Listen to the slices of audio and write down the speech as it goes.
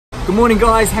Good morning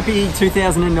guys, happy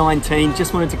 2019.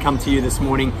 Just wanted to come to you this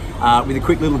morning with a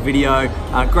quick little video.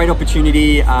 Great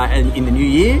opportunity in the new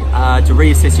year to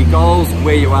reassess your goals,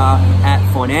 where you are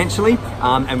at financially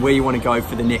and where you want to go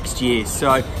for the next year.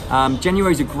 So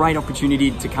January is a great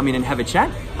opportunity to come in and have a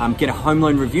chat, get a home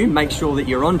loan review, make sure that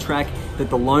you're on track, that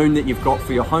the loan that you've got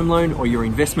for your home loan or your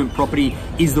investment property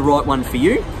is the right one for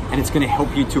you, and it's going to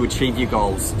help you to achieve your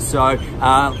goals. So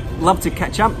love to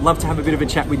catch up, love to have a bit of a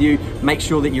chat with you, make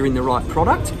sure that you're in the right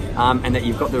product and that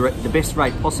you've got the best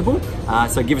rate possible.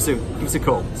 So give us a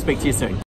call. Speak to you soon.